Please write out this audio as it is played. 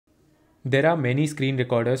There are many screen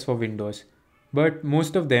recorders for Windows, but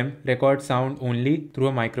most of them record sound only through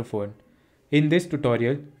a microphone. In this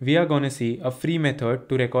tutorial, we are gonna see a free method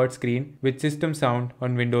to record screen with system sound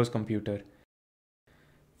on Windows computer.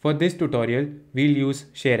 For this tutorial, we'll use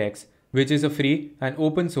ShareX, which is a free and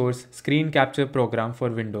open source screen capture program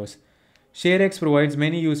for Windows. ShareX provides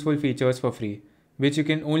many useful features for free, which you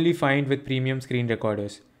can only find with premium screen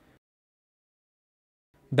recorders.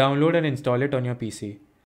 Download and install it on your PC.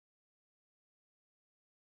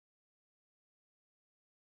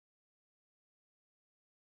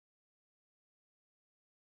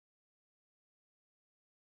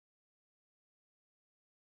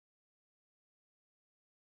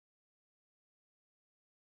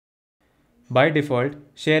 By default,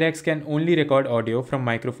 ShareX can only record audio from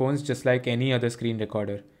microphones just like any other screen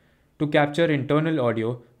recorder. To capture internal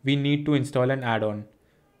audio, we need to install an add-on.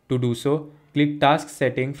 To do so, click Task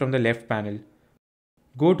Setting from the left panel.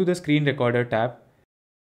 Go to the Screen Recorder tab.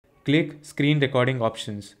 Click Screen Recording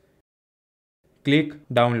Options. Click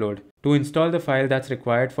Download to install the file that's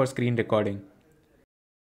required for screen recording.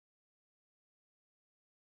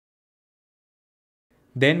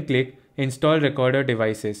 Then click Install Recorder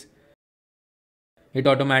Devices. It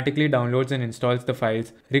automatically downloads and installs the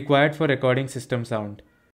files required for recording system sound.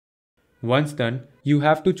 Once done, you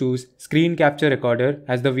have to choose Screen Capture Recorder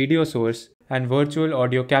as the video source and Virtual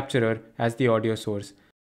Audio Capturer as the audio source.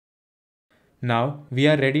 Now we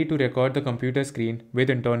are ready to record the computer screen with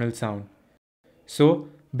internal sound. So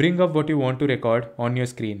bring up what you want to record on your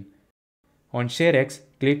screen. On ShareX,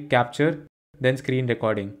 click Capture, then Screen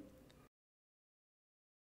Recording.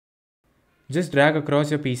 Just drag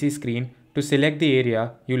across your PC screen to select the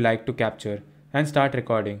area you like to capture and start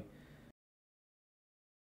recording.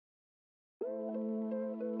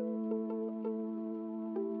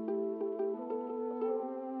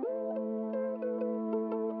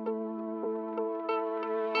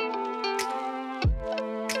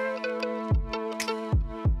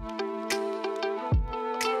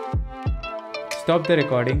 Stop the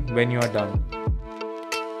recording when you are done.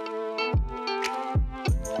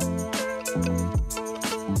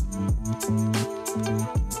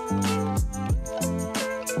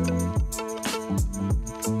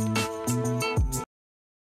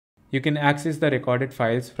 You can access the recorded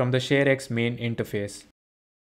files from the ShareX main interface.